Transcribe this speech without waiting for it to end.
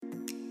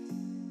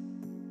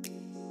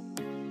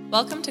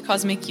Welcome to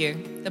Cosmic You,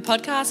 the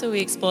podcast where we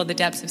explore the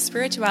depths of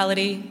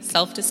spirituality,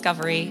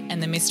 self-discovery,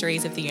 and the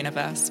mysteries of the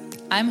universe.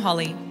 I'm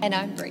Holly. And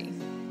I'm Bree.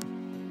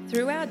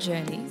 Through our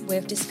journey,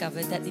 we've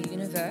discovered that the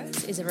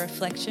universe is a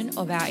reflection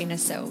of our inner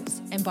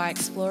selves, and by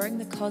exploring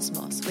the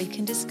cosmos, we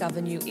can discover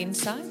new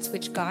insights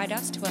which guide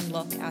us to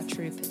unlock our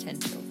true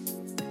potential.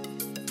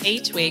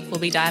 Each week,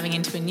 we'll be diving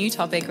into a new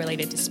topic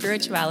related to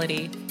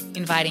spirituality,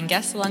 inviting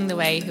guests along the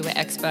way who are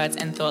experts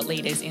and thought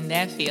leaders in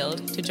their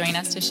field to join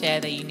us to share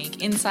their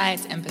unique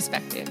insights and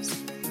perspectives.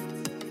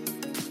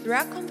 Through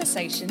our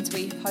conversations,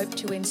 we hope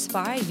to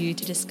inspire you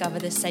to discover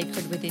the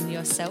sacred within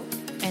yourself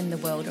and the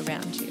world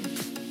around you.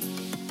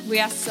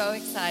 We are so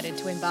excited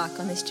to embark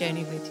on this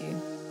journey with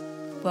you.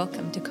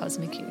 Welcome to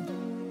Cosmic You.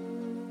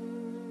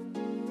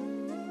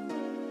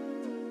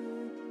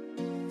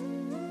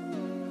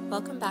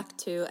 Welcome back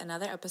to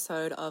another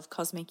episode of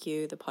Cosmic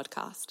You, the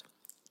podcast.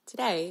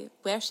 Today,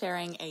 we're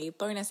sharing a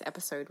bonus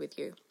episode with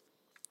you.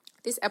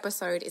 This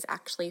episode is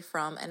actually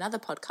from another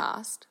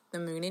podcast, The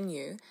Moon in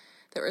You,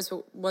 that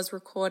was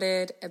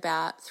recorded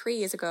about 3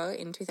 years ago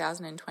in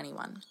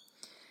 2021.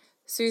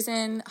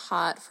 Susan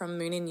Hart from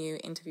Moon in You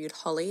interviewed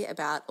Holly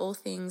about all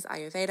things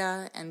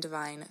Ayurveda and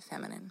divine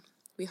feminine.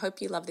 We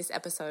hope you love this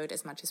episode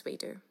as much as we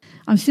do.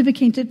 I'm super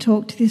keen to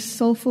talk to this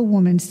soulful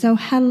woman. So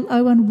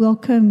hello and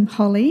welcome,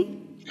 Holly.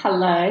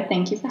 Hello,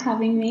 thank you for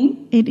having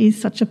me. It is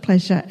such a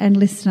pleasure. And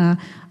listener,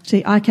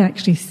 I can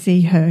actually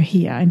see her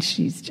here and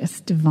she's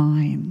just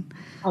divine.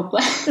 Oh,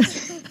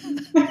 bless.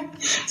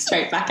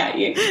 Straight back at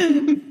you.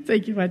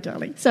 Thank you, my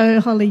darling.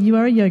 So, Holly, you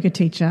are a yoga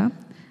teacher,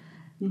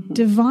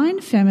 divine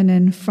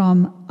feminine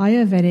from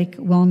Ayurvedic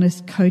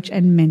wellness coach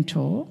and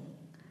mentor.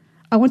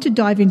 I want to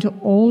dive into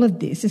all of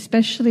this,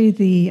 especially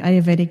the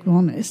Ayurvedic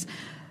wellness.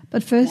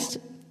 But first,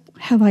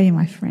 how are you,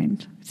 my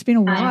friend? It's been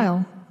a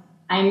while.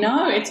 I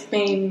know. It's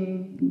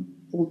been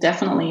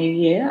definitely a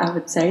year, I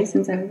would say,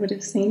 since I would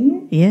have seen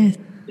you. Yes.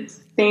 It's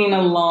been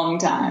a long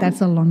time. That's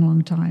a long,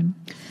 long time.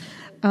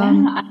 Yeah,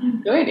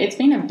 I'm good. It's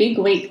been a big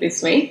week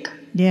this week.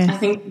 Yes. I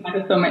think you might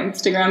have saw my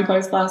Instagram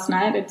post last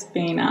night. It's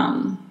been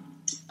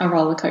a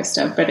roller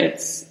coaster, but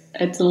it's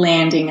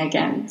landing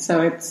again,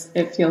 so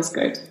it feels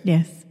good.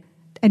 Yes.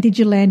 And did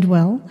you land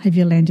well? Have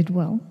you landed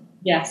well?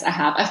 Yes, I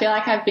have. I feel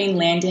like I've been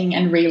landing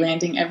and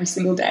re-landing every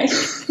single day.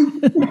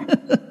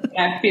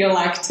 I feel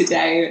like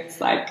today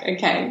it's like,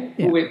 okay,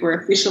 yeah,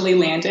 we're officially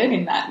landed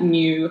in that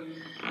new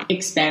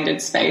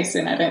expanded space,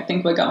 and I don't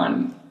think we're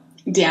going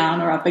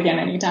down or up again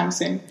anytime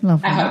soon.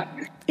 Lovely. I hope.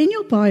 In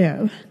your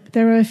bio,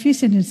 there are a few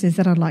sentences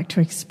that I'd like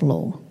to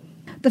explore.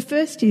 The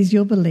first is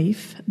your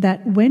belief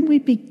that when we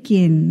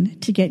begin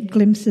to get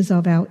glimpses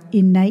of our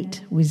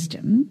innate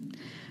wisdom,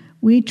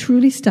 we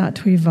truly start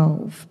to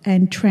evolve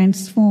and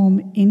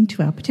transform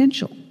into our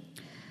potential.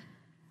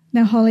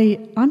 Now,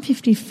 Holly, I'm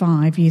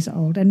 55 years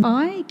old and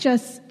I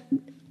just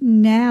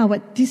now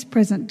at this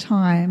present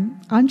time,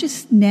 I'm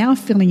just now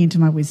filling into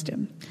my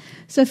wisdom.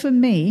 So for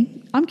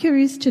me, I'm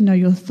curious to know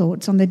your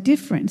thoughts on the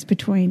difference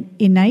between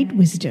innate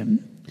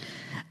wisdom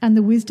and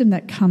the wisdom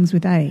that comes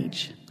with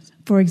age.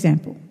 For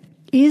example,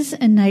 is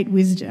innate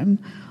wisdom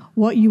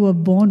what you were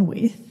born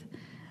with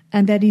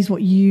and that is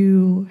what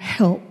you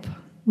help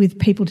with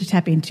people to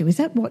tap into? Is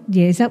that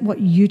what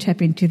you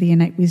tap into, the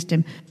innate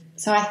wisdom?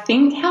 So I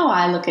think how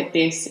I look at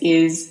this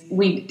is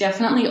we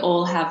definitely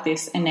all have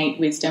this innate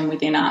wisdom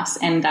within us,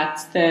 and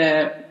that's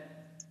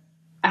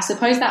I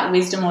suppose that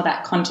wisdom or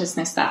that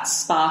consciousness, that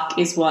spark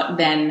is what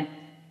then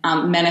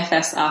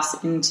manifests us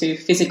into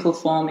physical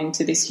form,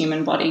 into this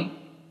human body.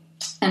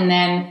 And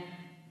then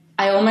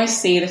I almost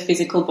see the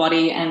physical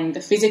body and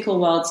the physical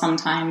world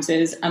sometimes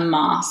as a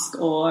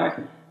mask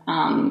or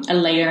a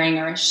layering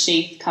or a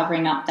sheath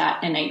covering up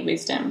that innate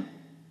wisdom.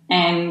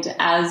 And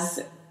as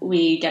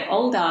we get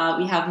older,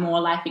 we have more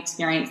life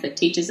experience that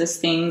teaches us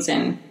things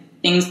and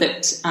things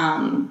that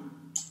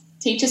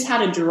teach us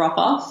how to drop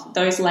off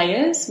those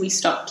layers. We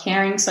stop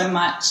caring so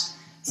much.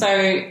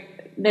 So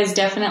there's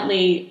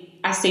definitely,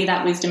 I see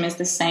that wisdom as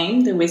the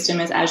same. The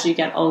wisdom is as you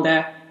get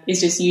older is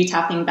just you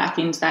tapping back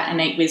into that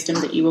innate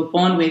wisdom that you were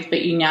born with,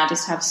 but you now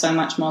just have so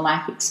much more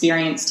life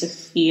experience to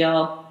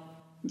feel,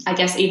 I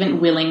guess, even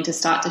willing to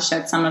start to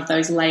shed some of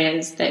those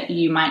layers that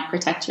you might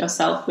protect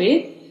yourself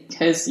with,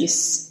 because you're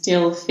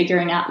still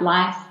figuring out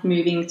life,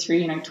 moving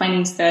through,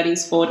 20s,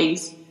 30s,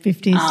 40s.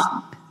 50s,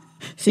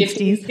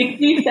 60s.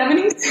 60s,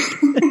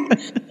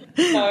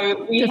 70s.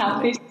 So we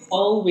have this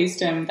soul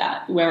wisdom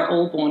that we're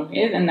all born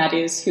with, and that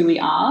is who we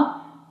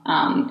are.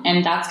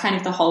 And that's kind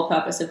of the whole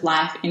purpose of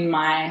life, in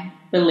my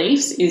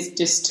beliefs, is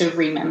just to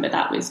remember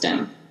that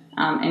wisdom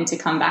and to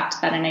come back to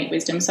that innate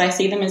wisdom. So I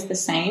see them as the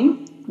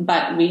same,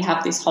 but we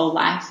have this whole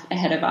life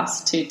ahead of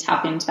us to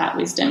tap into that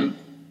wisdom.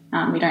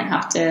 We don't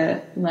have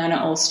to learn it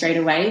all straight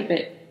away,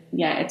 but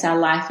yeah, it's our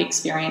life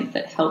experience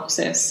that helps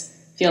us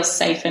feel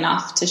safe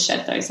enough to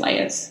shed those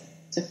layers,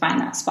 to find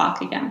that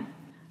spark again.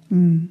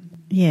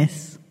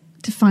 Yes,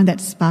 to find that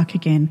spark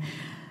again.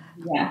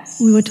 Yes.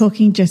 We were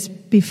talking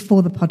just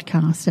before the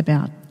podcast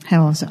about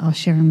how I was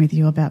sharing with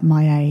you about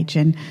my age,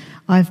 and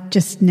I've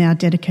just now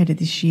dedicated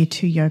this year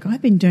to yoga.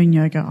 I've been doing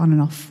yoga on and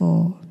off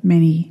for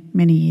many,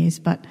 many years,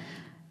 but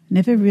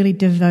never really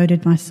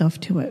devoted myself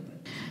to it.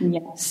 Yeah.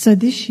 So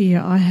this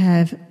year I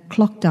have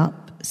clocked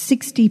up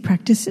 60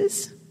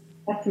 practices.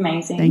 That's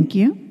amazing. Thank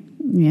you.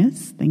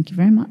 Yes, thank you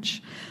very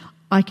much.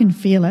 I can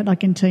feel it, I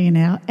can tell you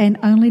now. And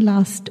only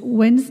last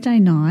Wednesday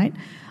night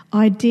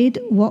I did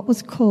what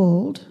was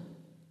called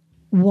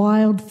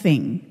Wild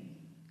Thing.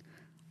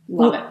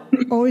 Love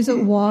it. Or is it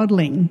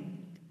Wildling?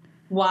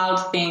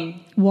 Wild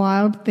Thing.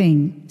 Wild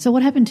Thing. So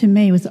what happened to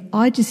me was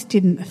I just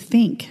didn't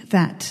think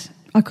that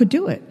I could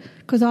do it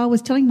because I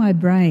was telling my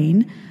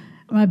brain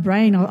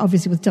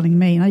obviously was telling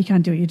me, you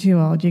can't do it, you're too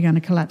old, you're going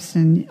to collapse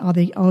and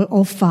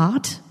or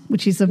fart,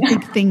 which is a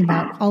big thing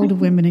about older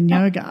women in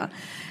yoga,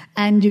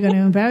 and you're going to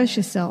embarrass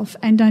yourself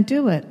and don't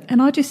do it.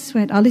 And I just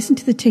I listened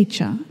to the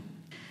teacher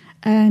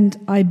and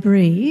I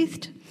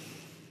breathed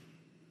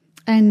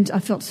and I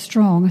felt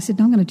strong. I said,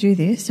 no, I'm going to do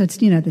this. So it's,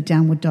 the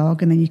downward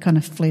dog, and then you kind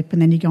of flip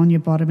and then you go on your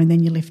bottom and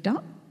then you lift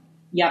up.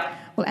 Yep.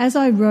 Well, as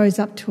I rose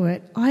up to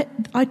it,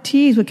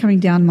 tears were coming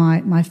down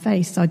my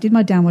face. So I did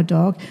my downward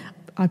dog.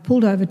 I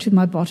pulled over to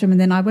my bottom, and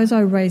then as I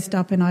raised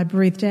up and I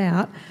breathed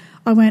out,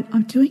 I went,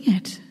 I'm doing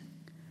it.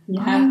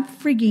 Yeah. I'm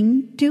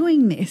frigging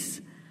doing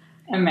this.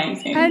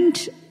 Amazing.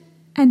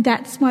 And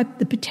that's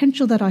the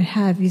potential that I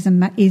have is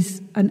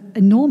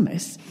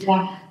enormous.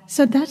 Yeah.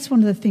 So that's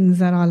one of the things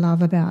that I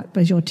love about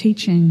your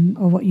teaching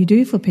or what you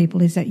do for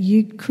people is that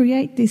you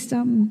create this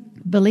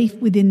belief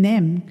within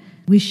them.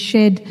 We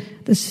shed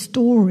the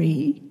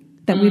story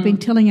that we've been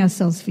telling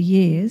ourselves for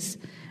years,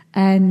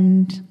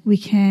 and we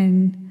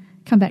can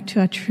come back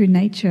to our true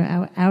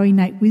nature, our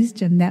innate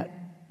wisdom that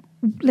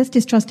let's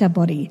just trust our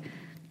body.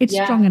 It's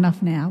strong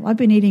enough now. I've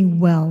been eating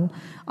well.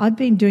 I've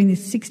been doing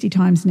this 60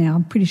 times now.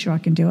 I'm pretty sure I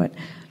can do it.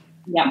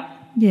 Yeah.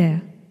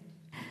 Yeah.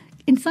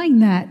 In saying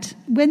that,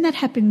 when that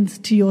happens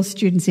to your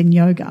students in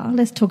yoga,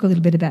 let's talk a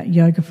little bit about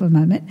yoga for a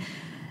moment.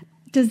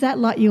 Does that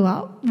light you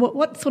up?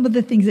 What sort of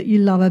the things that you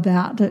love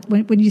about it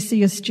when you see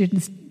your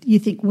students, you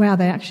think, wow,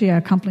 they actually are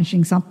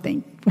accomplishing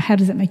something? How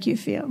does it make you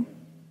feel?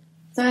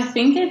 So I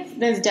think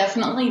there's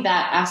definitely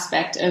that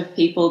aspect of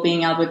people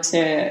being able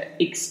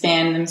to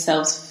expand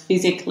themselves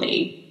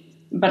physically.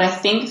 But I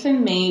think for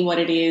me what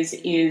it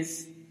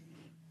is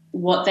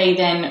what they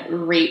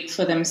then reap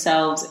for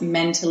themselves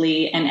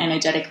mentally and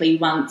energetically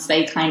once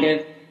they kind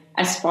of,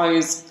 I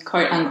suppose,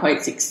 quote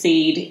unquote,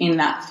 succeed in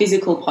that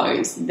physical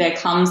pose. There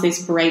comes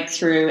this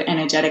breakthrough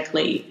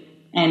energetically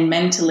and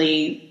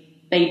mentally.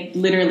 They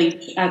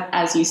literally,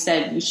 as you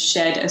said, you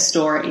shed a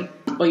story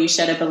or you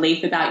shed a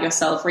belief about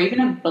yourself or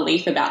even a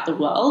belief about the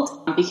world.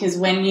 Because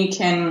when you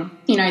can,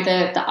 the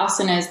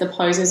asanas, the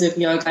poses of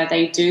yoga,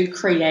 they do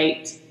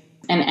create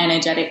an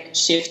energetic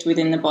shift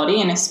within the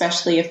body, and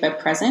especially if they're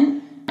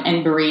present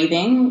and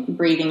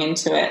breathing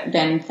into it,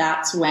 then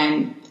that's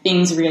when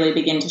things really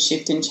begin to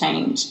shift and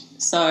change.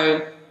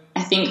 So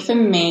I think for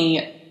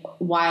me,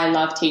 why I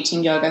love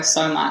teaching yoga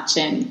so much,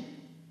 and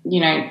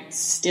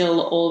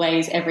still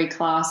always every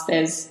class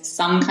there's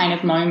some kind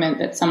of moment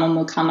that someone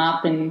will come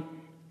up and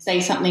say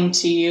something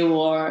to you,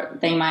 or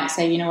they might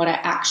say, you know what, I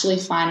actually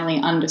finally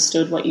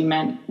understood what you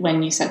meant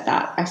when you said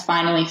that. I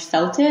finally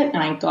felt it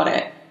and I got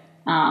it.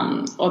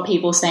 Or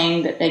people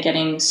saying that they're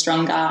getting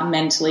stronger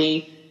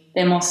mentally,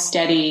 they're more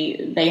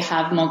steady, they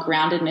have more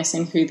groundedness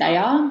in who they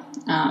are.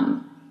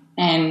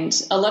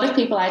 And a lot of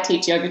people I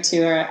teach yoga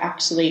to are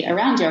actually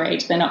around your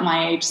age. They're not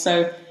my age.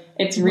 So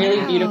it's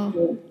really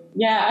beautiful.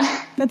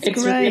 Yeah. That's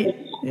great.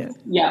 Really,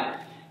 yeah.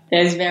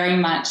 There's very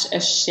much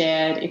a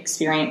shared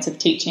experience of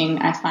teaching,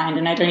 I find,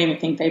 and I don't even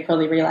think they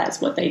probably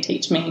realize what they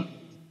teach me.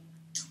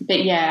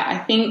 But yeah, I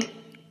think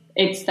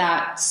it's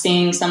that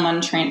seeing someone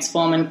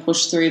transform and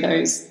push through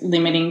those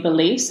limiting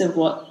beliefs of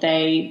what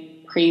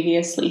they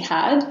previously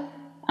had,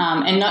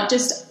 and not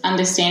just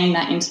understanding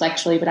that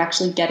intellectually, but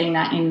actually getting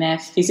that in their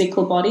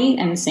physical body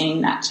and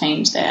seeing that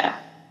change there.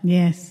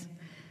 Yes,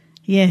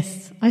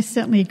 I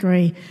certainly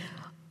agree.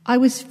 I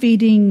was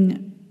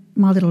feeding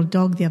my little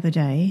dog the other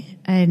day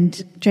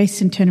and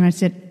Jason turned around and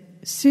said,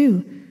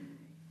 Sue,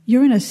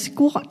 you're in a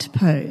squat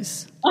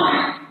pose.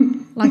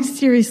 Like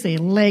seriously,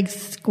 legs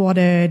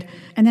squatted.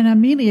 And then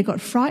immediately I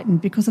got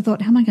frightened because I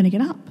thought, how am I going to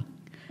get up?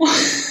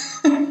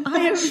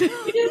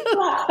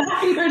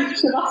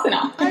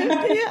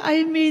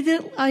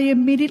 I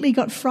immediately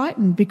got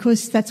frightened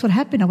because that's what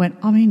happened. I went,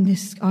 I'm in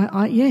this,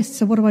 yes,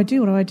 so what do I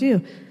do?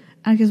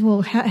 And he goes,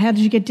 well, how did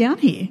you get down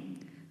here?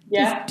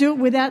 Yeah. Just do it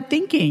without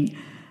thinking.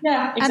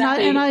 Yeah,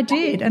 exactly. And I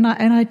did,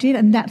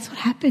 and that's what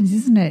happens,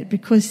 isn't it?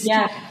 Because,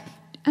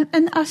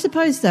 and I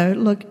suppose though,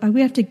 look,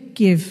 we have to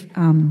give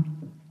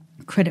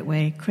credit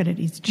where credit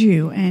is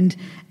due, and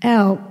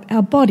our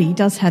body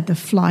does have the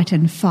flight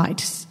and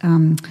fight.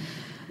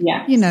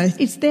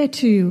 It's there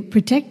to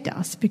protect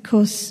us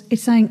because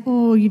it's saying,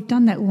 oh, you've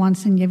done that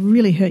once and you've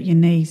really hurt your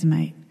knees,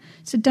 mate.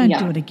 So don't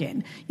do it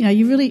again.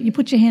 You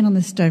put your hand on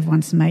the stove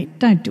once, mate.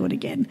 Don't do it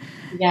again.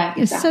 Yeah,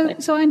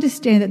 exactly. So I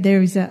understand that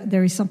there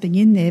is something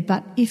in there,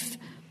 but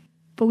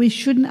we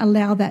shouldn't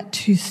allow that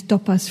to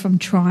stop us from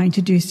trying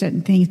to do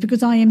certain things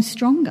because I am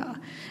stronger.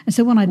 And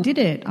so when I did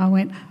it, I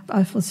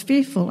was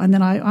fearful. And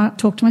then I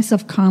talked to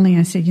myself kindly.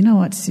 I said, you know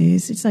what,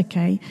 Suze, it's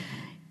okay.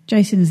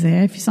 Jason's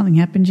there. If something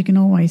happens, you can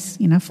always,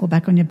 fall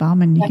back on your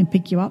bum and you can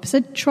pick you up.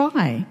 So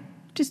try.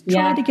 Just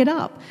try to get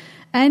up.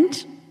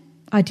 And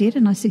I did,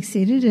 and I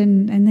succeeded,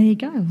 and there you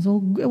go.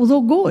 It was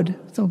all good.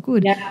 It's all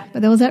good. Yeah.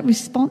 But there was that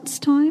response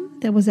time.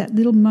 There was that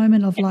little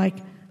moment of like,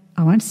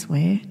 I won't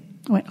swear.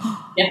 I went,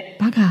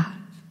 bugger.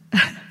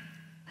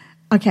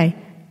 Okay,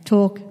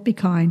 talk, be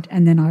kind,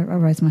 and then I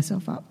rose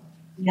myself up.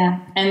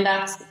 Yeah, and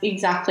that's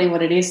exactly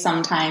what it is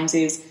sometimes,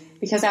 is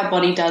because our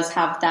body does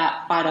have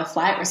that fight or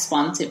flight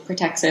response. It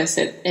protects us.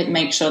 It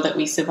makes sure that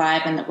we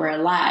survive and that we're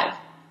alive.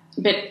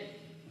 But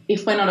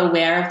if we're not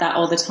aware of that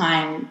all the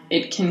time,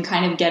 it can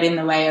kind of get in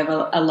the way of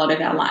a lot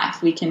of our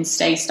life. We can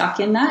stay stuck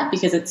in that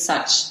because it's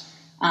such,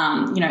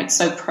 it's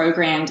so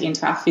programmed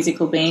into our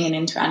physical being and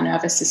into our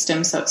nervous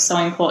system. So it's so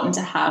important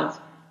to have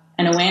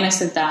an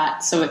awareness of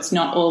that, so it's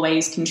not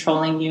always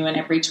controlling you, and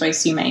every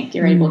choice you make,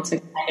 you're able to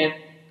kind of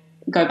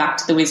go back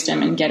to the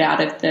wisdom and get out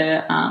of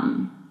the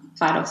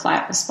fight or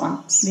flight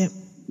response. Yep.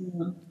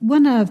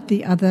 One of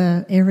the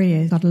other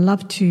areas I'd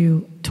love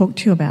to talk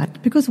to you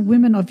about, because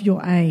women of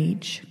your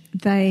age,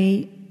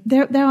 there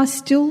are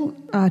still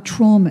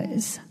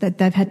traumas that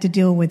they've had to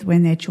deal with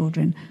when they're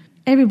children.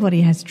 Everybody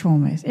has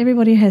traumas.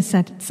 Everybody has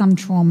had some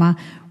trauma,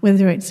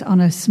 whether it's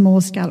on a small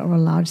scale or a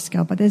large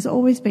scale, but there's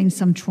always been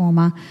some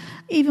trauma,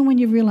 even when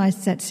you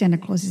realise that Santa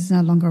Claus is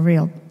no longer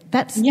real.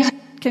 That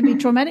can be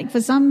traumatic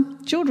for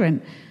some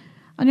children.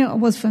 I know it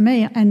was for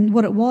me, and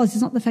what it was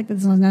is not the fact that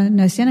there's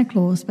no Santa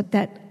Claus, but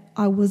that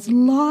I was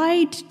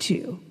lied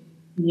to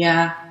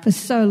for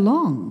so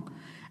long.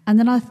 And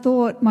then I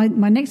thought, my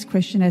next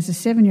question as a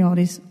 7-year-old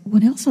is,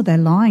 what else are they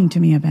lying to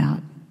me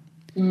about?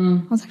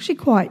 I was actually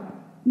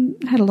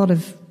had a lot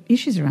of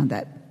issues around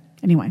that.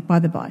 Anyway, by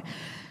the by.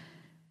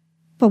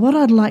 But what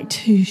I'd like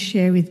to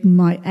share with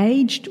my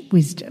aged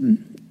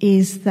wisdom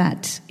is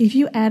that if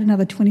you add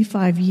another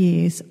 25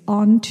 years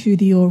onto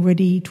the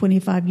already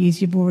 25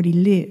 years you've already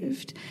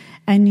lived,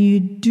 and you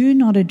do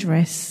not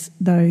address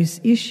those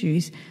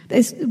issues,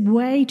 there's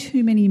way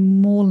too many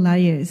more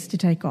layers to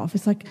take off.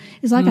 It's like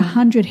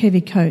 100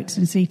 heavy coats,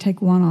 and so you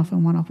take one off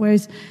and one off.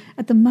 Whereas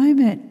at the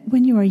moment,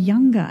 when you are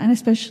younger, and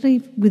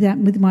especially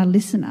with my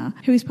listener,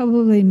 who is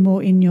probably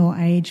more in your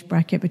age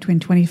bracket between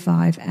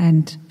 25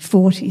 and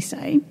 40,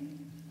 say,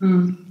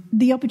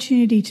 the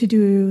opportunity to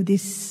do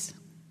this,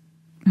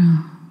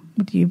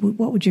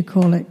 what would you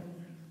call it?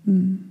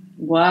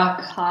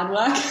 Hard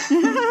work.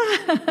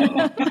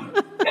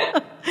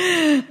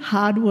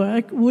 Hard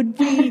work would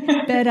be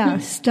better.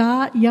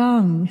 Start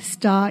young,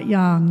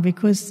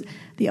 because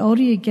the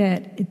older you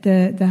get,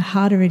 the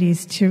harder it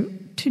is to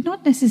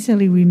not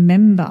necessarily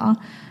remember,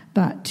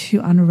 but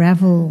to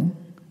unravel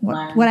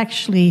what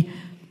actually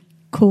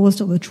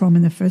caused all the trauma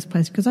in the first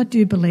place. Because I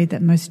do believe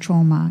that most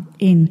trauma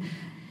in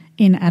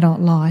adult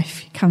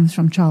life comes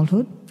from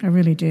childhood. I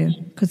really do,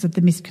 because of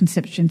the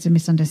misconceptions and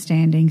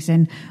misunderstandings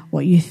and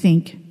what you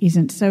think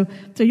isn't. So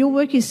your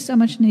work is so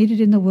much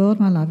needed in the world,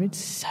 my love. It's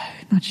so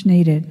much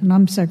needed, and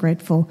I'm so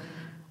grateful.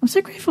 I'm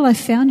so grateful I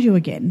found you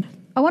again.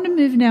 I want to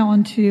move now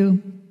on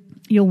to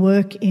your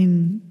work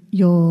in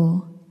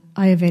your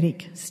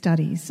Ayurvedic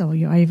studies, or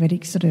your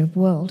Ayurvedic sort of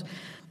world.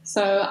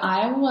 So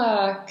I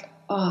work,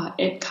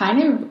 it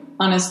kind of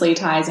honestly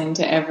ties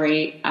into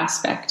every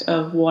aspect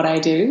of what I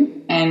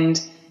do,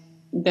 and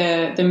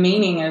the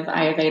meaning of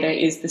Ayurveda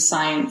is the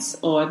science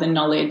or the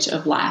knowledge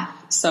of life.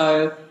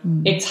 So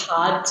it's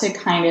hard to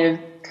kind of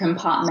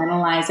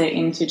compartmentalize it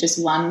into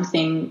just one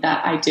thing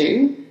that I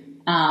do.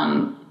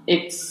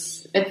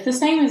 It's the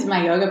same as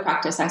my yoga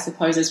practice, I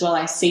suppose, as well.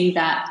 I see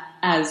that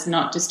as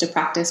not just a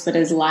practice, but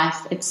as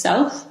life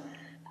itself.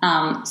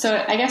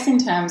 So I guess in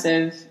terms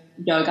of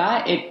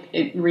yoga,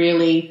 it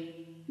really,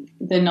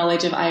 the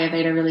knowledge of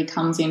Ayurveda really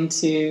comes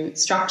into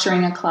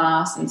structuring a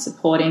class and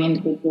supporting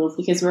individuals,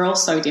 because we're all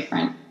so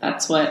different.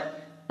 That's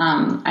what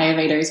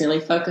Ayurveda is really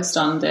focused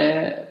on,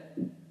 that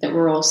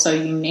we're all so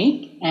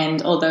unique.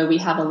 And although we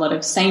have a lot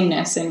of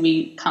sameness and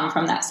we come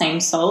from that same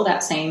soul,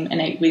 that same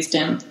innate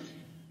wisdom,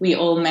 we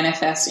all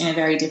manifest in a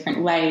very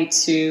different way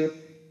to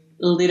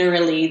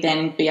literally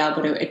then be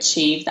able to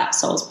achieve that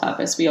soul's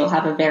purpose. We all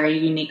have a very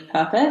unique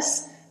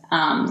purpose.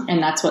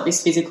 And that's what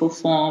this physical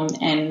form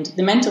and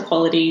the mental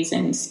qualities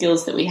and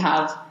skills that we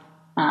have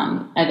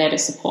are there to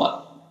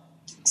support.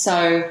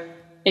 So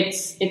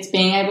it's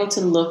being able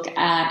to look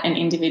at an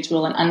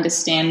individual and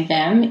understand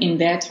them in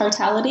their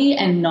totality,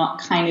 and not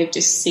kind of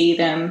just see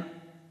them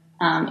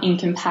in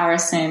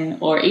comparison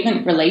or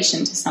even relation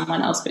to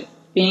someone else, but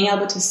being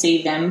able to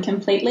see them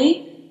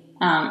completely.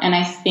 And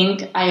I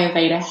think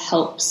Ayurveda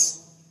helps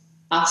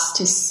us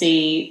to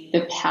see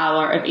the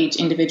power of each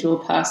individual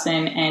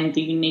person and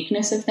the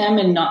uniqueness of them,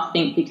 and not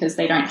think because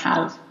they don't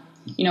have,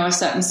 a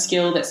certain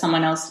skill that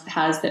someone else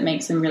has that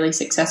makes them really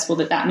successful,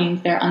 that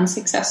means they're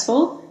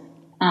unsuccessful.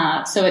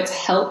 So it's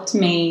helped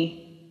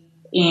me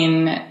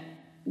in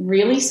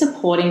really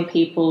supporting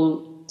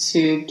people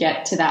to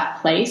get to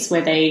that place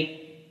where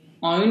they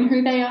own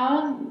who they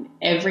are,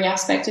 every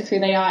aspect of who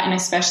they are, and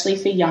especially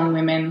for young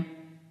women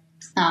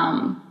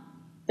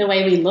the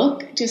way we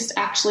look, just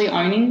actually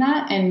owning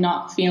that and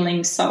not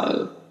feeling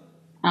so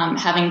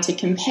having to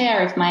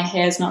compare if my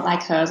hair's not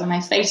like hers or my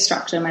face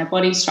structure, my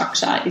body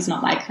structure is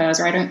not like hers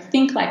or I don't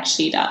think like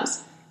she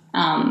does.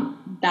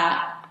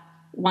 That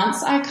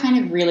once I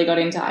kind of really got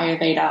into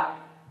Ayurveda,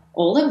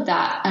 all of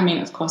that, I mean,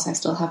 of course I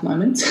still have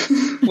moments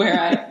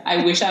where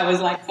I wish I was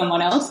like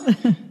someone else,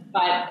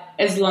 but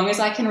as long as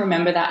I can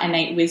remember that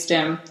innate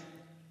wisdom,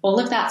 all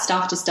of that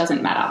stuff just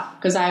doesn't matter,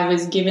 because I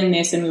was given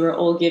this and we were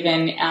all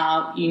given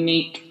our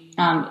unique,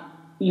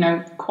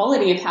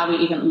 quality of how we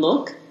even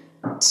look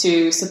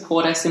to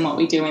support us in what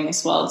we do in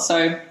this world.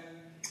 So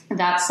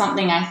that's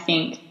something I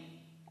think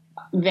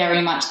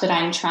very much that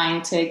I'm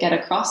trying to get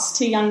across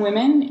to young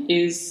women,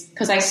 is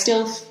because I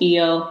still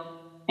feel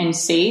and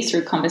see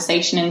through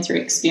conversation and through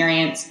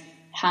experience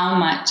how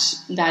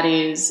much that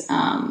is,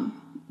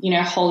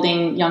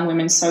 holding young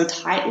women so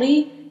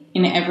tightly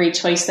in every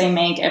choice they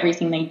make,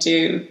 everything they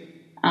do.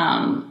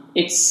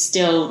 There's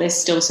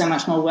still so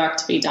much more work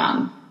to be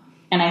done.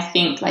 And I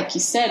think, like you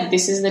said,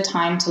 this is the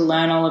time to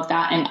learn all of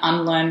that and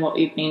unlearn what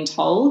we've been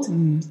told.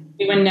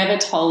 We were never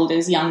told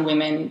as young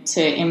women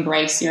to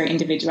embrace your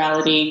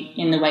individuality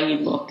in the way you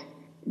look.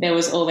 There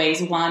was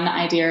always one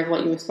idea of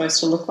what you were supposed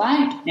to look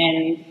like.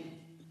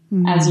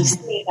 And as you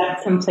see,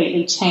 that's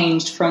completely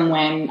changed from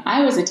when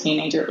I was a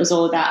teenager. It was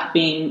all about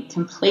being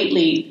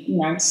completely,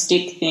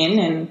 stick thin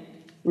and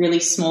really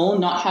small,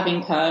 not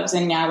having curves.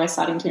 And now we're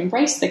starting to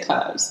embrace the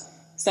curves.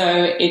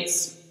 So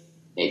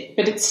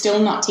but it's still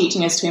not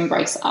teaching us to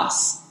embrace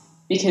us,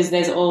 because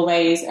there's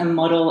always a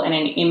model and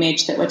an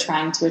image that we're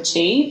trying to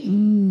achieve.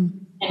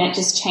 And it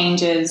just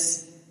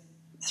changes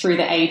through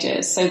the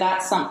ages. So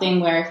that's something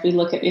where if we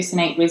look at this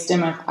innate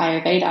wisdom of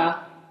Ayurveda,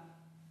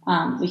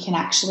 we can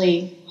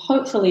actually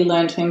hopefully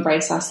learn to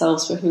embrace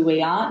ourselves for who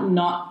we are,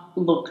 not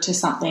look to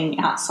something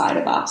outside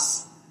of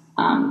us,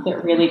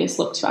 but really just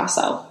look to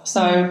ourselves.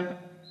 So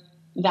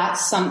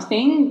that's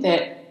something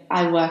that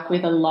I work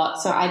with a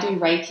lot. So I do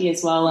Reiki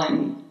as well,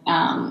 and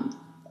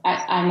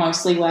I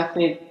mostly work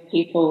with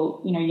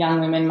people, young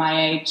women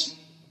my age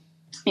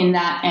in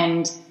that,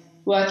 and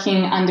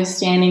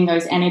understanding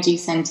those energy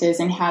centers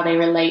and how they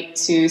relate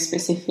to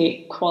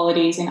specific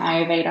qualities in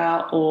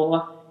Ayurveda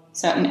or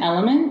certain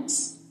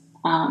elements.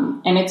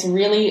 And it's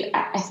really,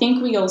 I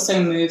think we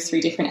also move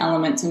through different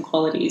elements and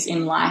qualities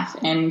in life,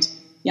 and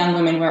young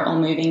women, we're all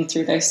moving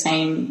through those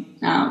same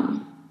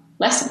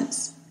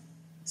lessons.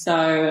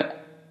 So,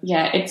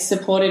 yeah, it's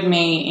supported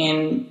me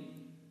in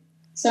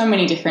so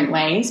many different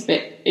ways,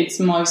 but it's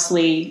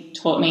mostly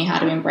taught me how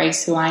to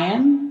embrace who I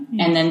am.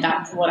 And then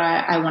that's what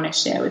I want to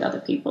share with other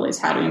people, is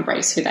how to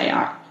embrace who they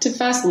are. To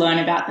first learn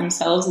about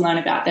themselves, learn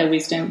about their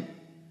wisdom,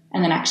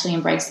 and then actually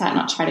embrace that,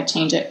 not try to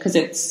change it, because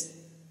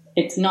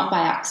it's not by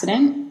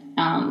accident.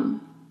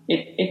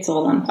 It's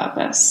all on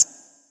purpose.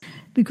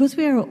 Because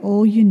we are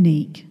all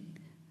unique,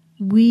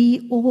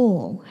 we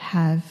all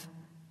have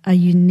a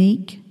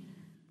unique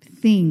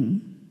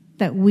thing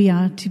that we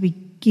are to be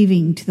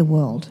giving to the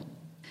world.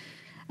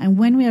 And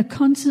when we are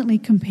constantly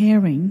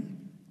comparing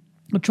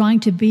or trying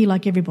to be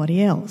like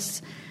everybody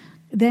else,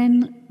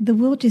 then the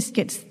world just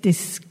gets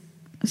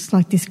it's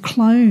like this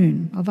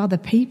clone of other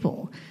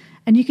people.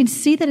 And you can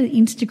see that in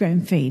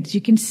Instagram feeds.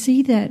 You can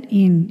see that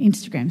in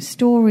Instagram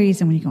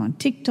stories, and when you go on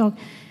TikTok,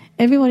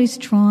 everybody's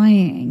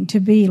trying to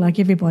be like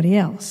everybody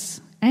else.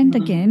 And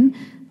again,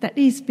 that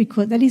is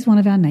because that is one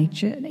of our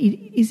nature.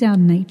 It is our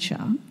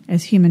nature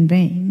as human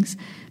beings,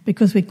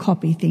 because we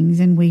copy things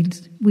and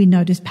we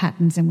notice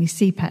patterns and we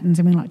see patterns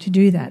and we like to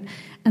do that.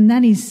 And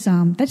that is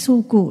that's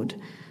all good.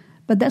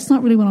 But that's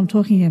not really what I'm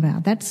talking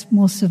about. That's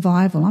more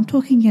survival. I'm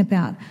talking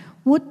about,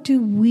 what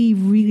do we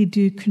really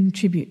do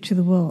contribute to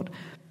the world?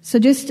 So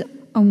just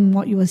on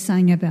what you were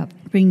saying about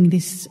bringing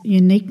this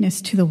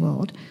uniqueness to the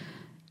world,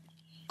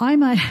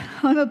 I'm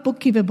a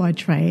bookkeeper by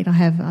trade. I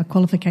have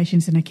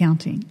qualifications in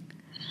accounting.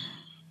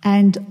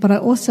 But I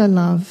also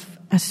love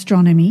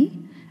astronomy,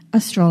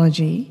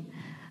 astrology,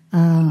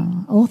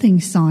 all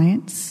things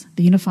science,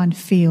 the unified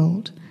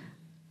field,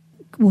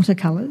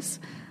 watercolours,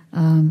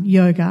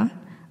 yoga,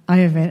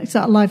 Ayurveda.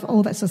 So I love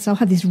all that stuff. So I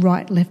have this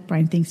right-left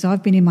brain thing. So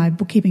I've been in my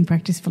bookkeeping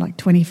practice for like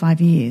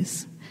 25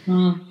 years.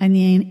 And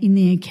in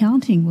the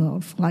accounting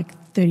world for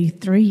like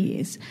 33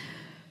 years.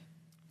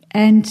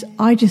 And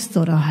I just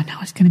thought, no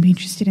one's going to be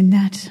interested in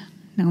that.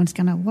 No one's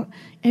going to.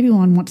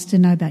 Everyone wants to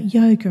know about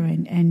yoga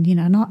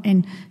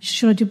and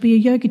should I be a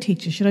yoga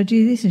teacher? Should I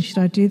do this and should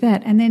I do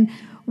that? And then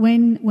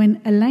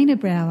when Elena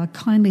Brower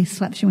kindly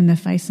slaps you in the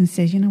face and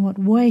says,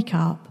 wake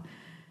up.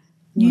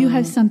 You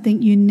have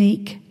something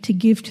unique to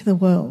give to the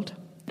world.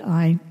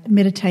 I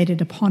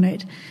meditated upon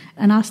it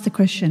and asked the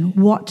question,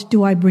 what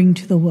do I bring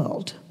to the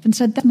world? And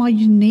so that's my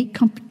unique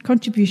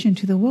contribution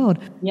to the world.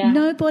 Yeah.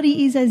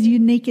 Nobody is as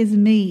unique as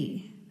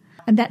me.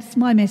 And that's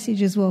my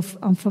message as well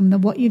from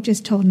what you've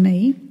just told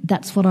me.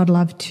 That's what I'd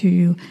love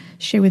to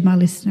share with my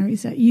listener,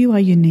 is that you are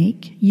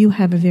unique. You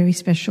have a very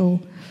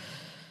special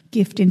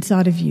gift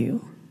inside of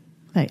you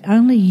that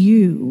only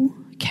you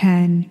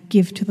can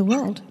give to the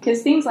world.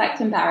 Because things like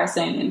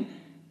comparison and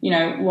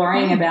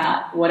worrying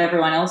about what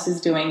everyone else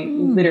is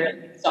doing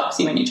literally stops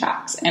you in your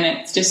tracks. And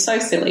it's just so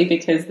silly,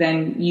 because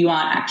then you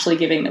aren't actually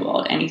giving the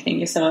world anything.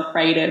 You're so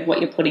afraid of what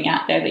you're putting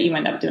out there that you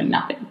end up doing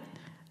nothing,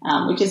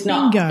 which is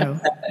not Bingo. the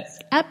purpose.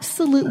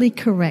 Absolutely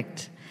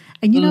correct.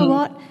 And you know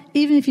what?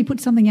 Even if you put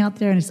something out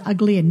there and it's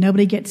ugly and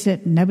nobody gets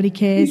it and nobody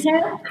cares,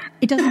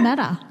 it doesn't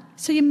matter.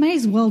 So you may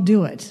as well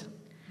do it.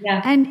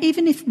 Yeah. And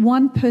even if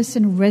one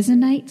person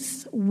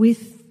resonates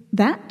with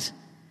that,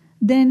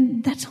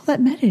 then that's all that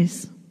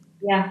matters.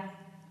 Yeah.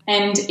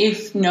 And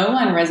if no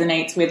one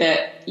resonates with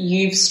it,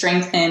 you've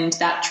strengthened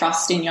that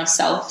trust in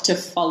yourself to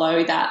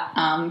follow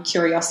that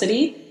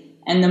curiosity.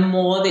 And the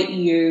more that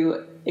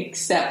you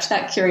accept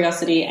that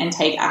curiosity and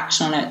take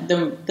action on it,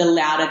 the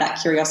louder that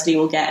curiosity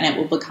will get, and it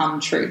will become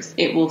truth.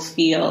 It will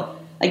feel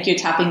like you're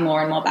tapping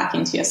more and more back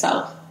into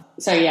yourself.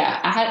 So yeah,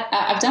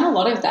 I've done a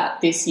lot of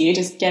that this year,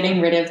 just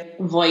getting rid of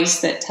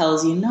voice that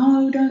tells you,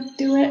 no, don't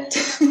do it.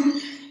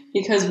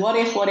 Because what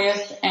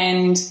if,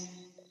 and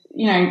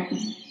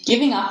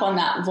giving up on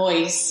that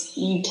voice,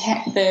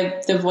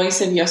 the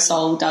voice of your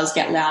soul does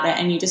get louder,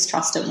 and you just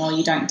trust it more.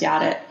 You don't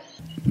doubt it.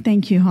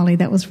 Thank you, Holly.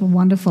 That was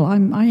wonderful. I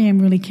am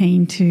really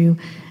keen to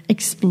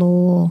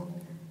explore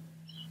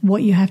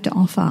what you have to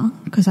offer,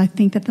 because I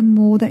think that the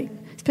more that,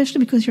 especially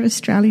because you're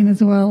Australian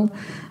as well,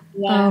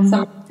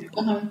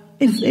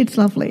 it's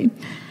lovely.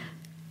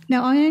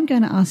 Now, I am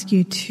going to ask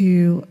you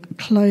to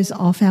close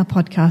off our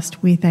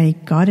podcast with a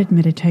guided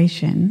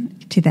meditation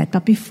to that.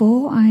 But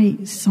before I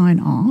sign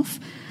off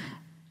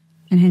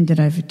and hand it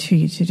over to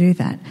you to do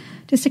that,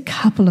 just a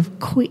couple of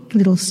quick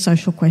little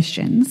social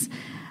questions.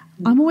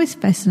 I'm always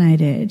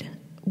fascinated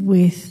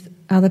with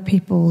other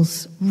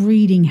people's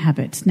reading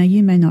habits. Now,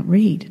 you may not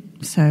read,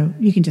 so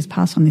you can just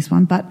pass on this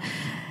one, but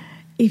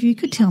if you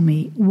could tell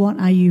me, what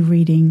are you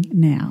reading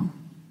now?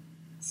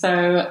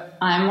 So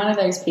I'm one of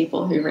those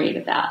people who read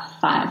about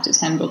 5 to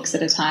 10 books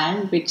at a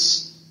time,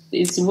 which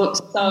is so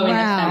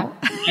wow.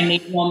 I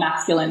need more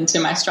masculine to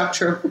my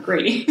structure of book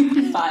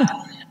reading. But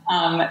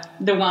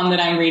the one that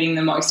I'm reading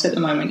the most at the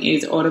moment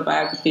is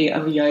Autobiography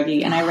of a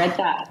Yogi, and I read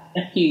that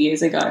a few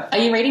years ago. Are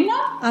you reading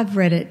that? I've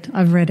read it.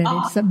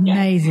 It's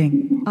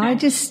amazing. Yeah.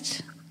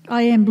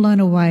 I am blown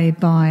away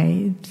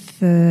by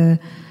the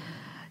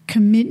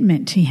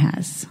commitment he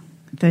has,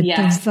 the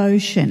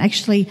devotion.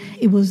 Actually,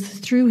 it was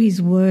through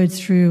his words,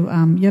 through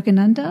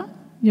Yogananda,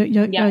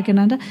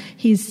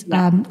 his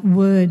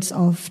words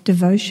of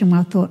devotion, where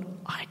I thought,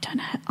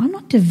 I'm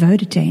not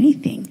devoted to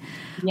anything.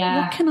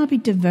 Yeah. What can I be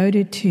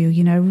devoted to?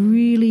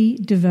 Really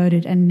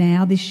devoted. And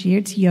now this year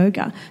it's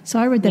yoga. So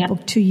I read that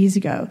book 2 years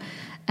ago,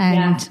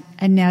 and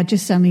now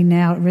just suddenly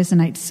now it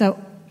resonates. So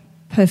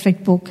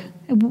perfect book.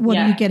 What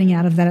are you getting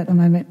out of that at the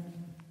moment?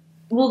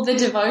 Well, the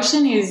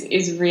devotion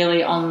is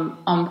really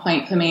on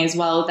point for me as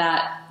well.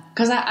 That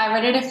because I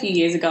read it a few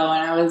years ago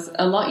and I was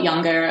a lot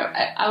younger.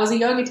 I was a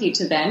yoga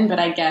teacher then, but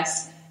I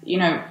guess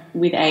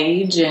with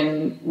age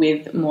and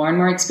with more and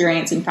more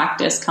experience and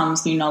practice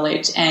comes new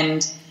knowledge.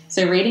 And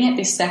so reading it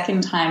this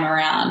second time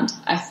around,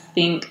 I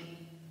think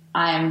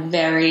I'm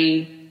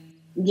the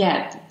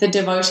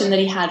devotion that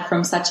he had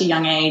from such a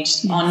young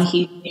age on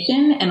his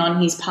mission and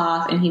on his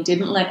path, and he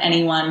didn't let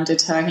anyone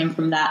deter him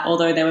from that,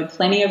 although there were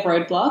plenty of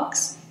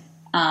roadblocks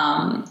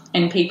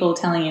and people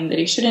telling him that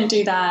he shouldn't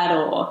do that.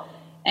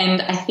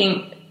 And I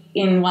think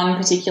in one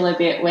particular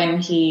bit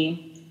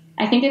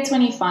I think it's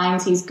when he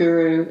finds his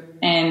guru,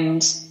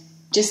 and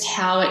just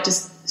how it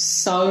just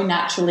so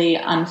naturally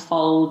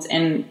unfolds,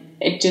 and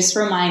it just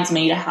reminds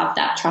me to have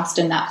that trust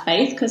and that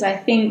faith, because I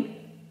think,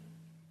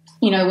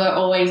 we're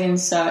always in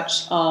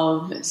search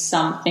of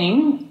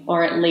something,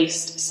 or at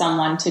least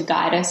someone to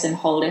guide us and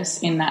hold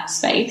us in that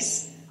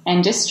space,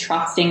 and just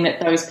trusting that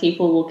those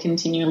people will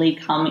continually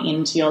come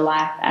into your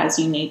life as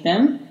you need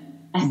them.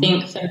 I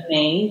think for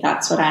me,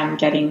 that's what I'm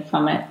getting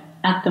from it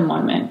at the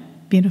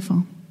moment.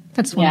 Beautiful.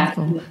 That's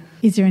wonderful. Yeah.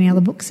 Is there any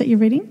other books that you're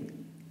reading?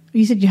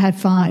 You said you had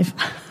 5.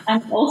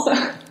 And also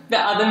the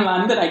other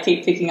one that I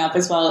keep picking up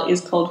as well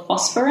is called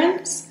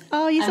Phosphorence.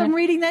 Oh, yes, I'm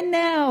reading that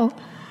now.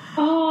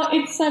 Oh,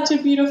 it's such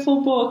a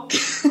beautiful book.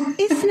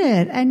 Isn't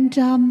it? And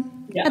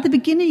at the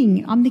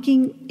beginning, I'm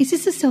thinking, is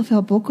this a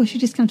self-help book, or is she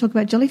just going to talk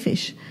about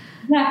jellyfish?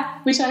 Yeah,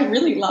 which I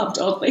really loved,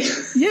 oddly.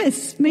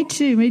 Yes, me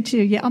too.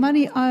 Yeah,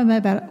 I'm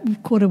about a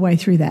quarter way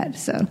through that.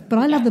 But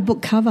I love the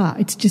book cover.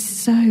 It's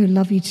just so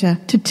lovely to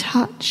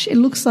touch. It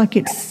looks like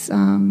it's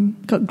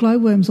got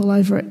glowworms all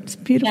over it. It's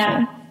beautiful.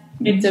 Yeah,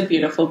 it's a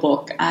beautiful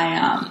book.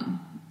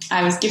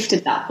 I was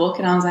gifted that book,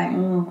 and I was like,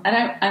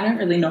 I don't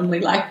really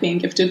normally like being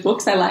gifted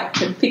books. I like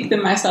to pick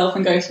them myself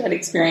and go through that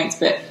experience.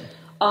 But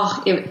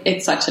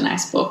it's such a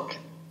nice book.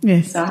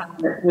 Yes, so I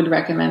would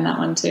recommend that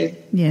one too.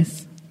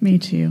 Yes, me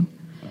too.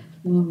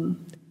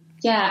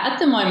 Yeah, at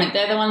the moment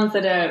they're the ones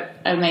that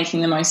are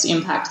making the most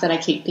impact that I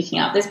keep picking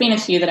up. There's been a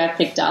few that I've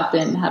picked up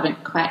and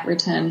haven't quite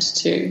returned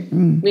to,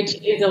 which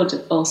is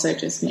also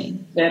just me.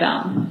 But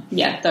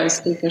those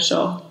two for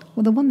sure.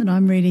 Well, the one that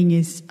I'm reading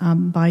is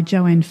by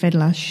Joanne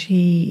Fedler.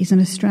 She is an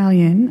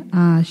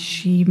Australian.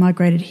 She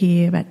migrated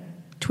here about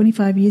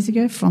 25 years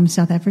ago from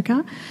South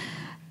Africa,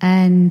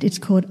 and it's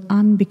called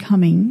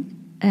Unbecoming.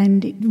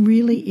 And it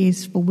really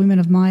is for women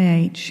of my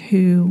age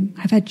who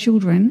have had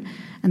children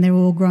and they're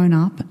all grown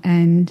up,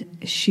 and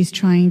she's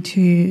trying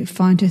to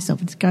find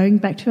herself. It's going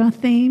back to our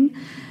theme,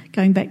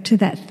 going back to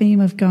that theme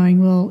of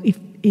going, well,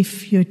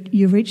 if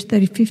you reach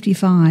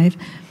 55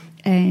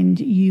 and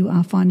you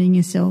are finding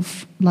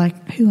yourself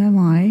like, who am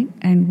I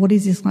and what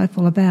is this life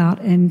all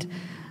about, and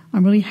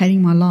I'm really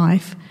hating my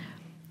life,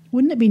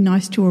 wouldn't it be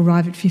nice to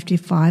arrive at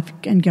 55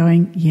 and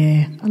going,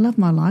 yeah, I love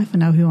my life, I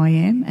know who I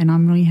am, and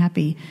I'm really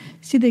happy.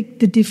 See the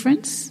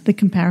difference, the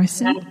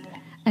comparison? Yeah,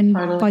 and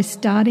totally. By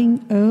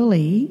starting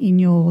early in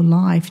your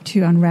life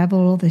to unravel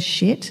all the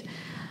shit,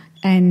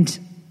 and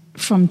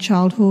from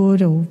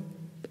childhood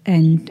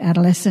and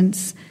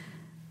adolescence,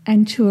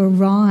 and to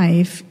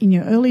arrive in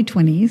your early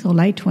 20s or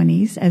late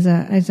 20s as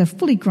a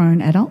fully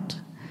grown adult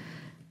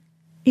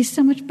is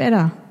so much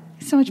better.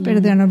 So much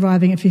better than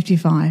arriving at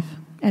 55.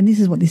 And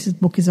this is what this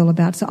book is all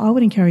about. So I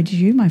would encourage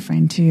you, my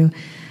friend, to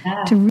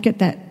get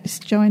that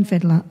Joanne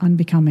Fedler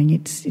Unbecoming.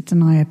 It's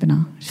an eye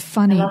opener. It's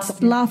funny.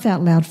 It's laugh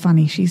out loud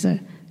funny. She's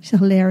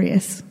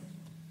hilarious.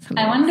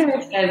 I wonder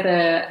if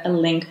there's a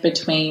link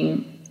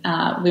between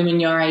women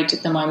your age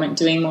at the moment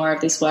doing more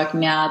of this work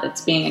now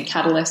that's being a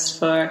catalyst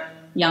for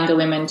younger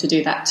women to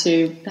do that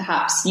too.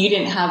 Perhaps you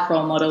didn't have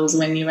role models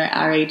when you were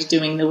our age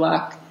doing the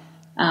work.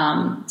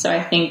 So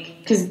I think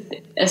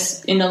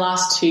because in the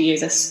last 2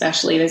 years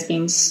especially, there's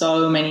been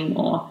so many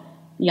more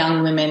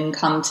young women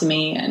come to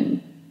me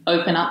and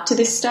open up to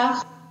this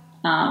stuff.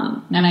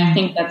 And I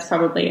think that's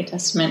probably a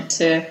testament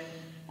to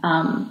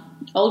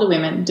older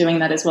women doing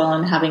that as well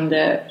and having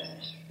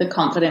the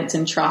confidence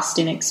and trust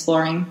in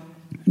exploring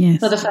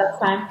for the first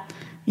time.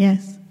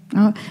 Yes.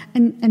 Oh,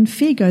 and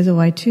fear goes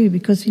away too,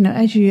 because,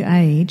 as you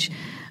age,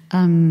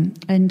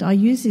 and I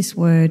use this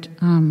word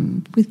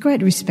with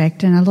great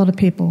respect, and a lot of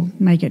people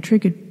may get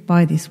triggered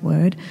by this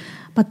word,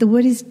 but the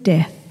word is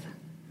death.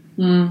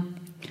 And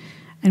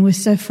we're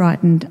so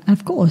frightened,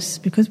 of course,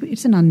 because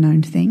it's an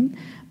unknown thing.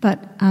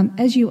 But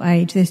as you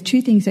age, there's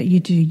two things that you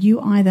do. You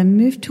either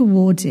move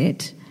towards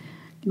it,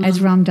 as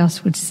Ram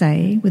Dass would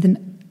say, with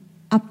an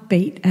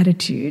upbeat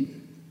attitude,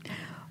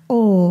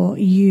 or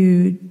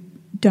you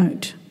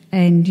don't,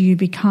 and you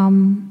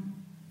become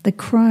the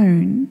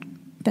crone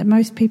that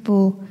most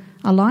people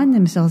align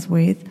themselves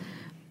with,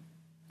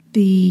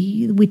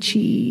 the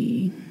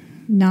witchy,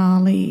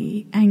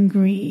 gnarly,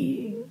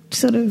 angry,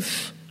 sort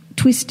of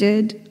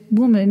twisted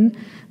woman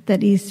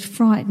that is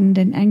frightened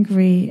and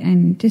angry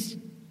and just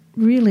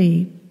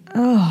really,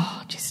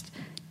 just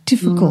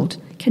difficult,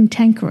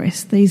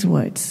 cantankerous. These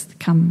words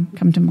come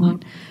to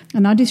mind.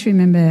 And I just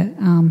remember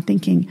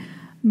thinking,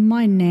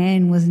 my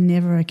nan was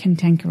never a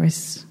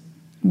cantankerous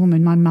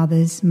woman. My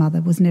mother's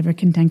mother was never a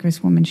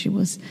cantankerous woman. She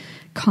was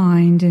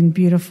kind and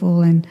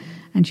beautiful, and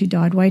she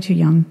died way too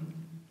young.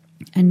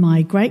 And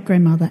my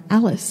great-grandmother,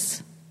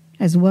 Alice,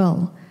 as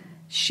well,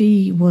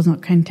 she was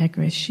not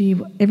cantankerous.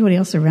 Everybody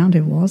else around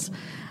her was.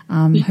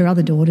 Her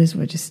other daughters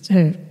were just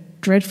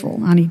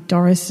dreadful, Auntie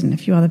Doris and a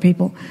few other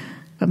people.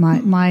 But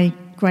my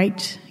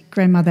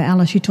great-grandmother,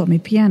 Alice, she taught me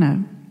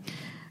piano.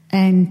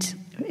 And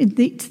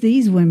it's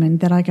these women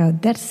that I go,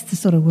 that's the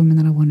sort of woman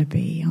that I want to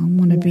be. I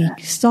want to be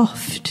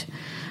soft.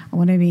 I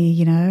want to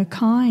be,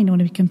 kind. I want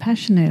to be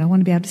compassionate. I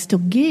want to be able to still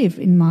give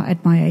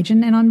at my age,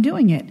 and I'm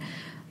doing it.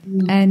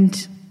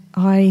 And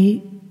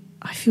I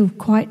feel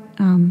quite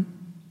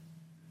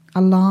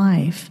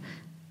alive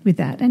with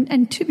that.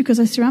 And two, because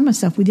I surround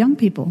myself with young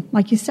people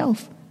like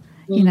yourself,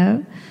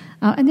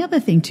 And the other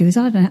thing too is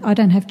I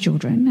don't have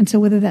children, and so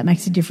whether that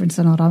makes a difference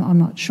or not, I'm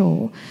not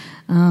sure.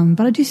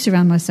 But I do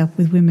surround myself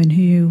with women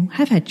who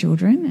have had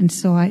children, and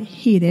so I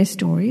hear their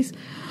stories.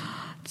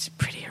 It's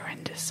pretty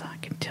horrendous, I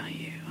can tell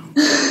you.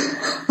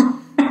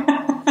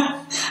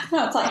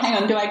 Well, it's like, hang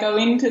on, do I go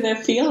into the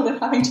field of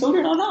having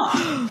children or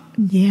not?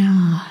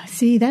 Yeah,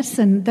 see,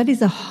 that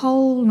is a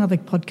whole other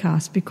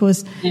podcast,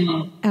 because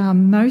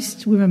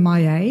most women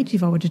my age,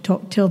 if I were to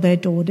tell their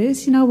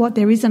daughters, you know what,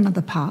 there is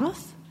another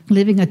path.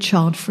 Living a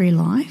child-free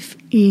life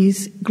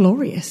is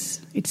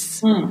glorious.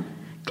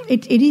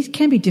 It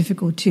can be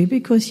difficult too,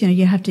 because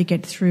you have to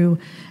get through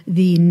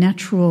the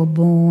natural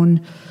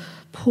born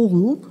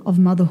pull of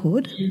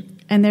motherhood,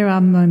 and there are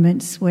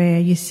moments where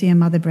you see a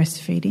mother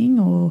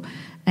breastfeeding,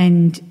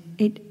 and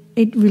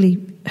it really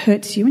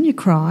hurts you, and you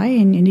cry,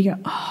 and you go,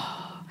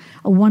 oh,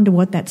 I wonder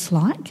what that's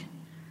like.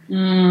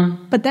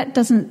 But that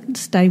doesn't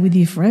stay with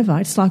you forever.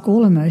 It's like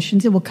all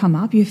emotions; it will come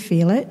up, you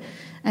feel it,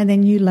 and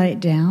then you lay it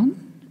down.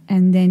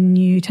 And then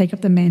you take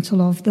up the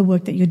mantle of the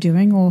work that you're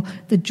doing, or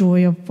the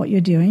joy of what you're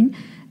doing,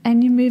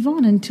 and you move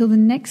on until the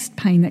next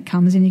pain that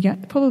comes, and you go,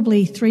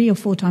 probably 3 or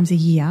 4 times a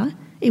year,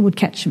 it would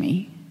catch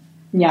me.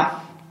 Yeah.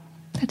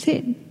 That's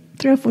it.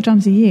 3 or 4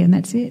 times a year, and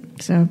that's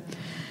it. So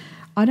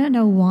I don't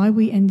know why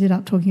we ended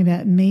up talking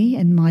about me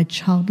and my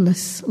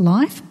childless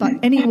life, but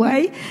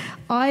anyway,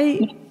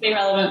 It's be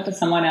relevant for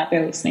someone out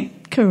there listening.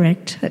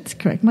 Correct. That's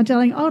correct. My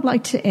darling, I would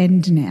like to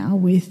end now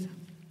with,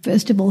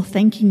 first of all,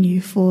 thanking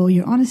you for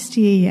your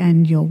honesty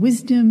and your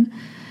wisdom,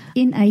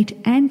 innate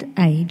and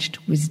aged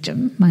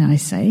wisdom, may I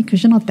say,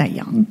 because you're not that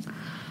young.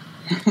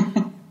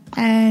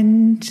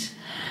 And,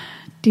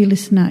 dear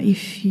listener,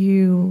 if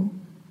you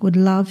would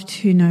love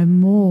to know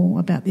more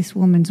about this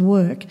woman's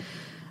work,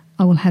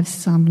 I will have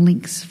some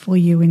links for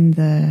you in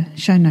the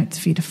show notes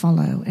for you to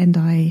follow, and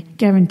I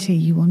guarantee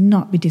you will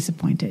not be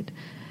disappointed.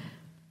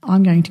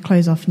 I'm going to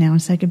close off now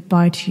and say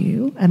goodbye to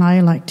you, and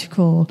I like to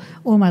call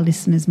all my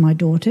listeners my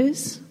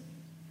daughters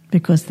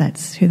because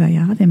that's who they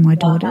are. They're my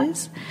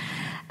daughters.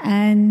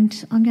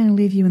 And I'm going to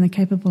leave you in the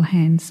capable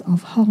hands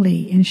of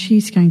Holly, and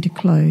she's going to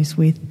close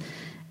with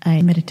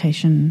a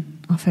meditation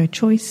of her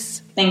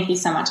choice. Thank you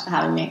so much for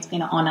having me. It's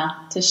been an honour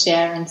to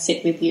share and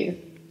sit with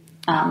you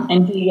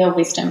and hear your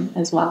wisdom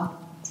as well.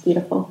 It's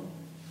beautiful.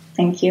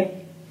 Thank you.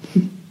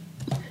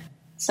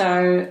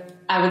 So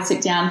I would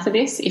sit down for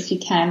this if you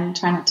can.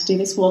 Try not to do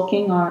this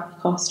walking or, of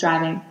course,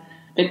 driving.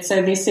 But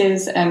so this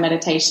is a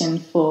meditation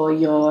for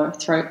your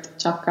throat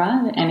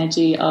chakra, the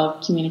energy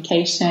of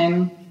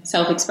communication,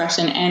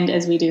 self-expression, and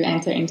as we do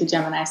enter into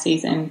Gemini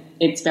season,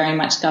 it's very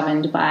much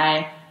governed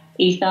by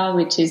ether,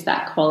 which is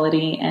that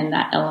quality and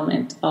that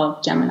element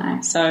of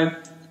Gemini. So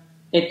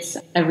it's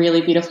a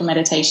really beautiful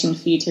meditation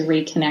for you to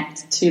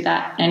reconnect to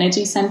that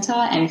energy center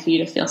and for you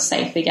to feel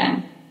safe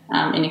again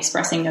in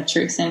expressing your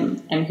truth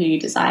and who you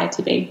desire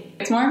to be.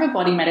 It's more of a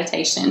body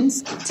meditation.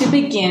 To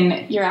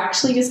begin, you're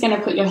actually just going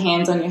to put your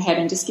hands on your head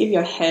and just give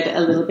your head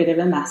a little bit of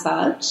a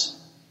massage.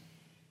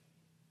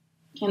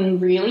 You can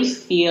really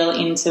feel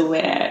into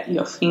where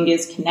your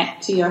fingers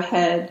connect to your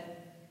head,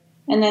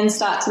 and then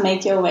start to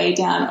make your way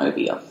down over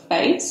your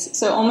face.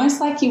 So almost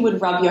like you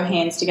would rub your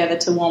hands together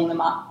to warm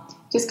them up.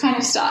 Just kind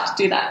of start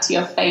to do that to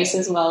your face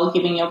as well,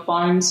 giving your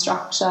bone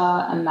structure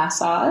a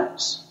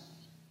massage.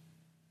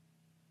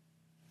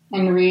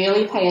 And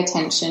really pay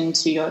attention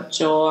to your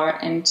jaw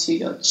and to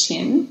your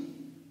chin.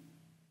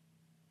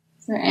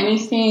 So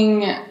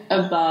anything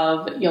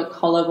above your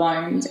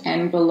collarbones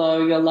and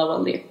below your lower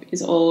lip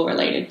is all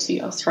related to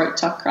your throat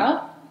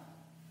chakra.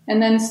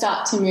 And then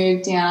start to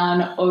move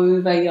down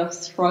over your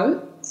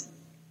throat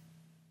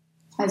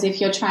as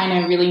if you're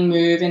trying to really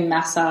move and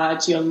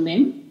massage your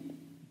lymph.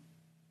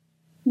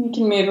 You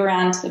can move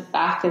around to the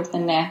back of the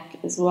neck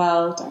as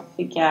well. Don't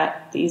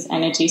forget, these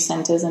energy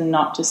centers are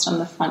not just on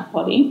the front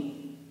body.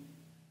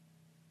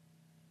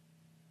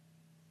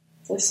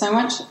 So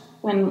much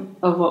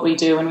of what we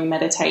do when we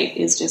meditate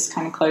is just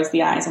kind of close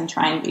the eyes and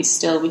try and be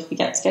still. We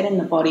forget to get in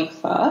the body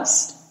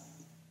first.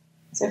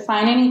 So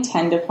find any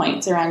tender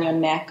points around your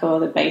neck or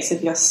the base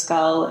of your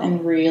skull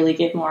and really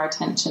give more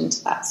attention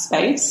to that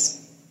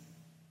space.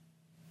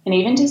 And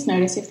even just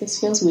notice if this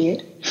feels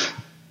weird.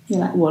 You're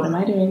like, what am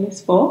I doing this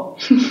for?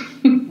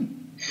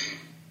 And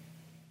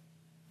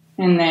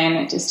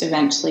then just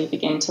eventually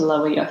begin to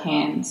lower your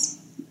hands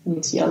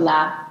into your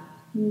lap.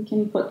 You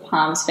can put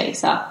palms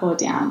face up or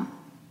down.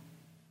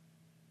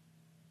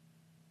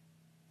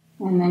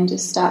 And then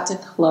just start to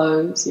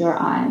close your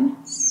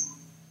eyes.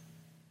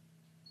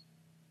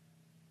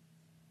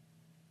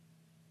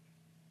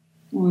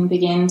 And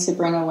begin to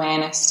bring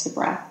awareness to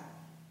breath.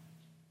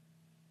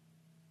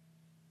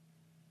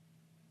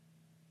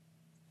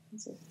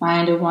 So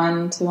find a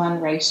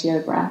 1-to-1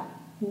 ratio breath,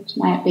 which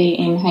might be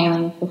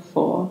inhaling for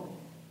 4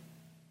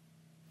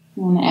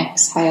 and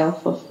exhale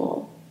for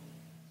 4.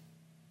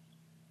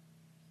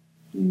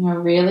 And you're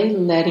really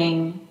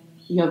letting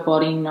your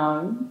body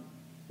know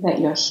that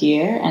you're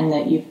here and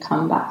that you've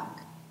come back.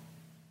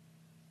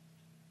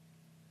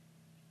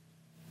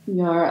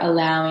 You're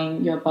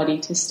allowing your body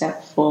to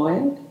step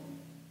forward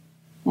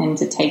and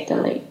to take the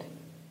lead.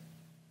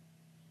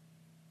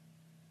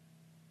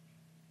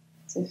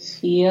 So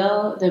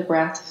feel the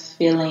breath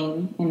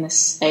filling in the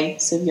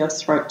space of your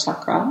throat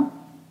chakra.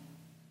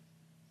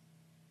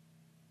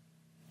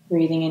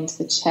 Breathing into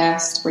the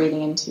chest,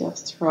 breathing into your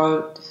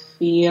throat.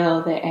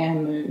 Feel the air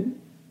move.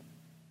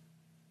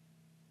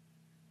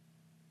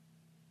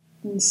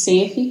 And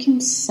see if you can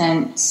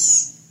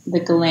sense the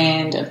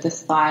gland of the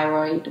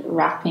thyroid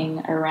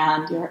wrapping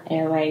around your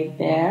airway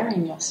there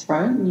in your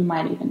throat. And you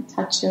might even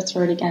touch your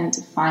throat again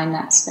to find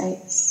that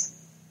space.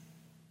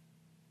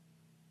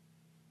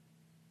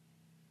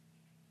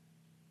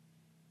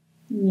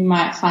 You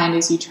might find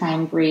as you try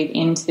and breathe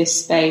into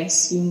this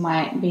space, you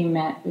might be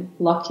met with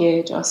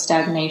blockage or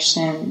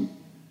stagnation.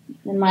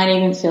 It might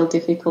even feel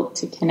difficult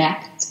to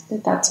connect,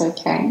 but that's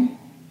okay.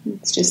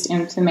 It's just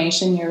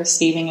information you're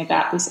receiving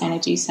about this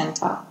energy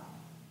center.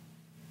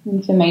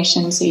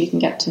 Information so you can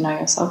get to know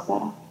yourself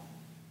better.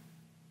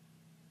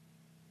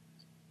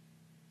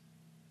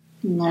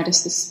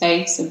 Notice the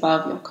space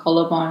above your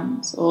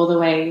collarbones all the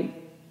way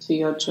to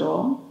your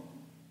jaw.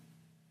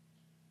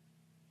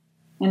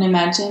 And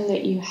imagine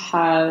that you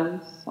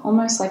have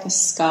almost like a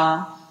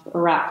scarf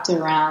wrapped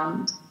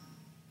around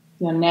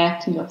your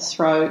neck and your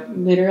throat,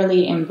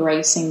 literally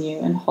embracing you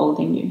and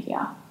holding you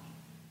here.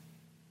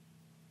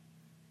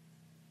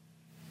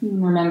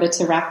 And remember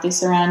to wrap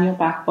this around your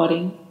back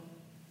body.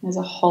 There's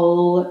a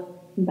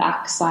whole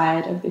back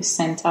side of this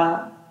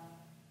center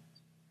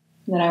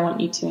that I want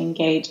you to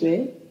engage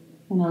with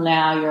and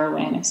allow your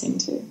awareness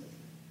into.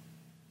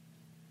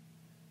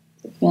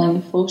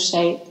 Feeling the full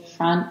shape, the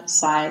front, the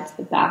sides,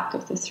 the back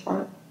of the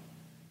throat.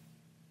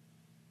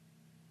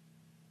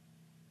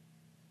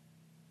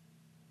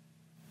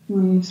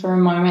 And for a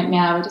moment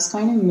now, we're just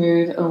going to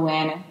move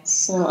awareness.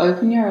 So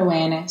open your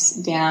awareness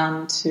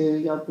down to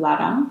your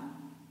bladder,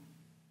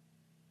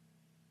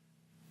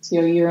 to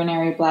your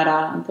urinary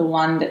bladder, the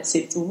one that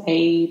sits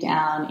way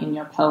down in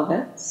your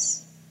pelvis.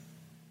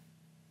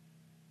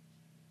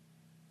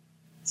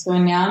 So we're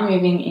now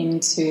moving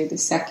into the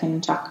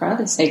second chakra,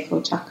 the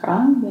sacral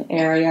chakra, the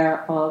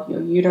area of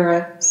your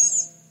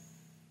uterus,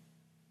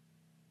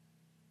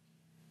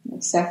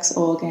 your sex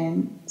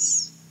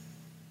organs,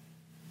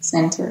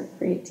 center of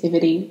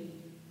creativity,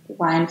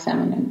 divine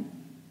feminine.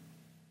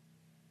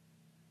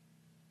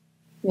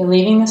 We're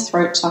leaving the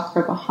throat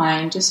chakra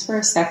behind just for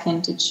a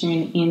second to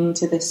tune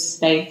into the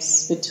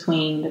space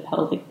between the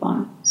pelvic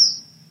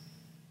bones.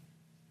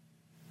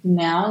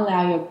 Now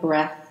allow your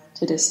breath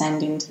to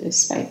descend into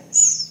this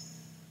space.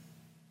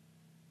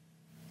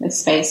 The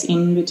space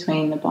in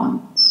between the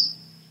bones.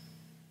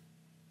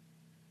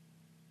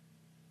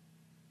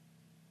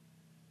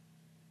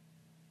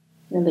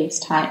 Release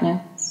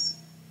tightness.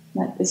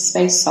 Let this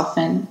space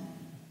soften.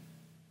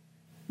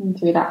 And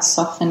through that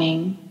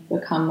softening,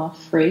 become more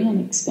free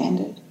and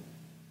expanded.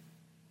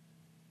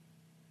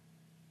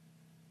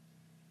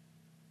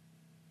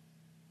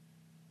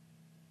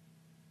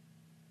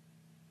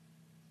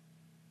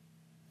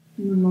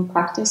 And we'll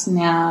practice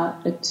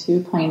now a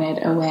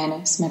two-pointed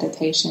awareness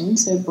meditation.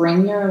 So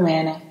bring your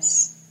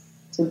awareness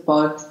to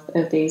both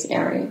of these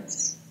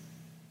areas.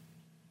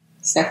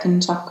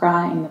 Second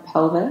chakra in the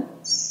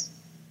pelvis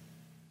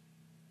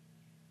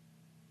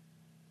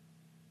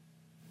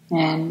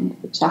and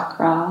the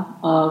chakra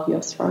of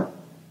your throat.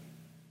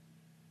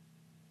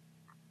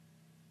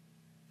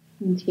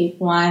 And keep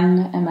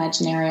one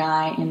imaginary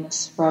eye in the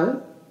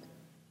throat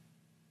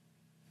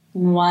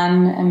and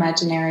one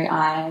imaginary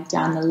eye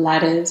down the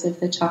ladders of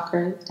the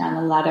chakras, down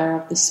the ladder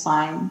of the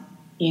spine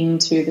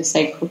into the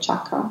sacral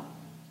chakra.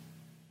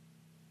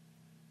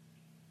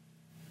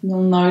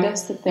 You'll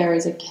notice that there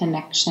is a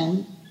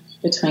connection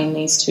between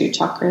these two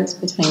chakras,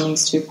 between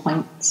these 2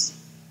 points.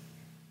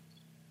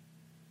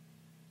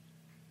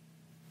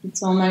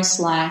 It's almost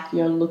like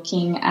you're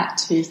looking at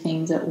two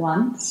things at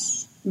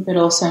once, but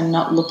also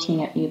not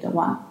looking at either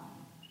one.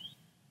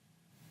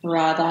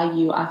 Rather,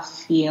 you are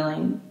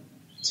feeling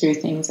two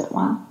things at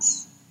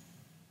once.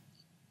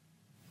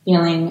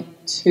 Feeling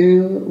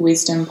two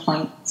wisdom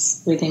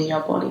points within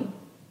your body.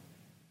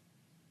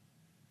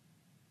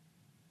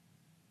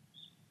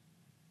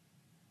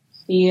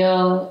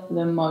 Feel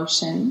the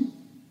motion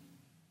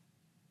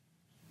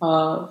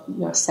of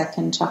your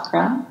second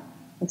chakra,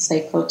 the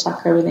sacral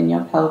chakra within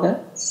your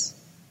pelvis,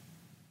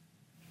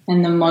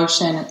 and the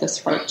motion at the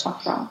throat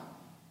chakra.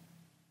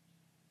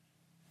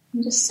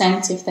 And just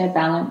sense if they're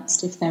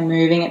balanced, if they're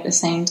moving at the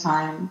same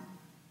time,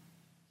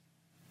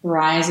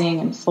 rising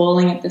and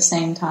falling at the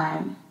same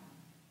time.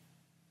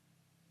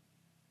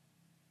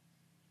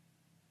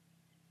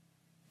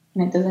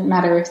 And it doesn't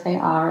matter if they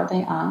are or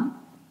they aren't.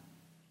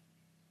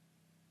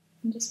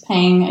 I'm just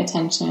paying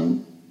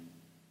attention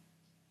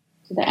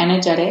to the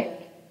energetic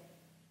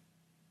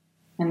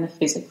and the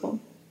physical.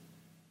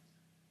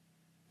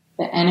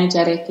 The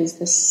energetic is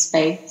the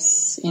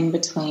space in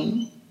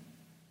between.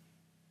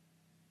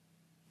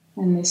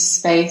 And this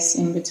space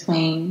in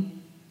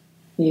between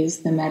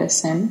is the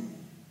medicine,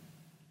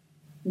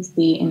 is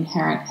the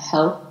inherent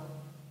health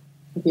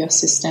of your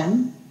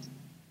system.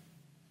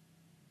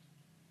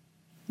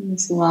 And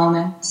this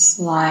wellness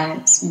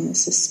lies in the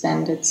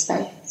suspended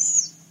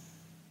space.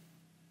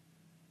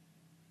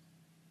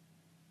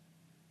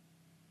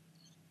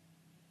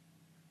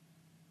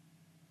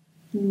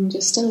 And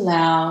just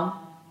allow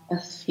a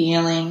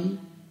feeling,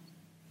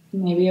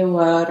 maybe a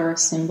word or a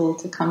symbol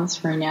to come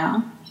through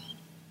now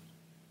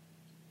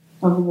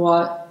of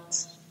what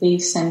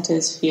these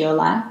centers feel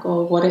like,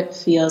 or what it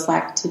feels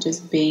like to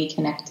just be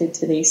connected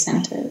to these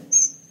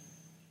centers,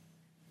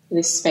 to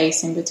this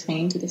space in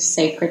between, to this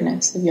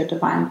sacredness of your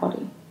divine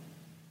body.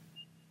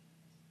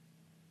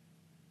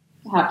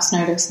 Perhaps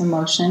notice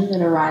emotion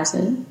that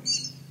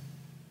arises,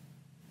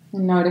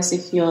 and notice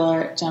if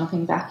you're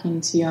jumping back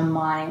into your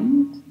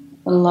mind.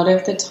 A lot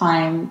of the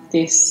time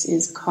this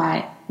is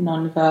quite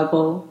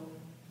non-verbal.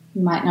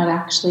 You might not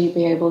actually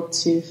be able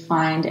to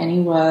find any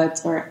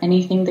words or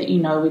anything that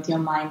you know with your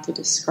mind to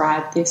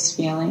describe this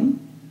feeling.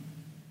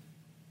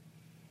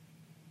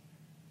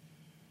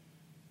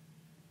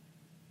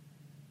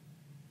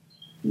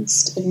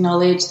 Just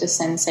acknowledge the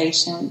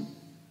sensation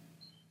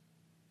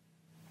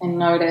and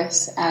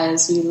notice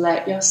as you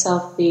let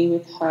yourself be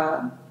with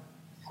her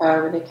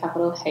with a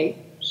capital H,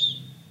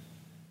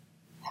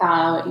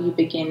 how you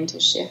begin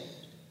to shift.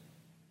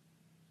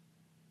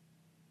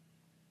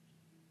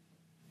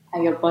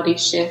 How your body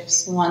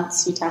shifts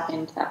once you tap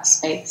into that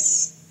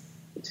space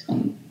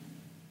between.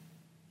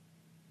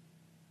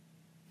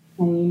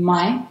 And you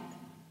might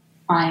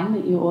find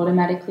that you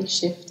automatically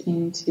shift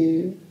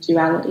into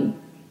duality.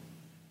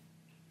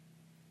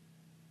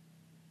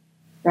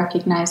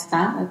 Recognize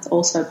that. That's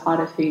also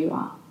part of who you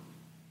are.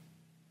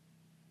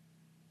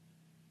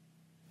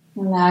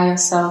 Allow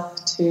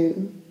yourself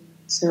to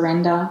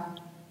surrender,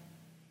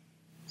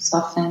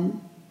 soften,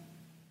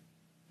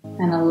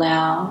 and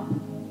allow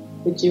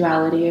the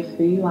duality of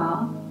who you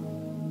are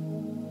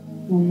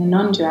and the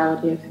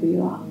non-duality of who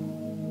you are.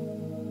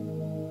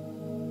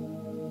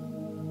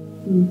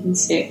 And you can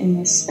sit in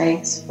this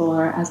space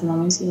for as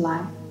long as you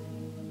like.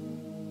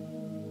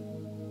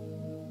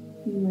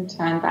 And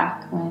return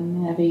back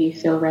whenever you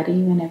feel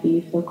ready, whenever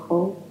you feel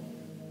called.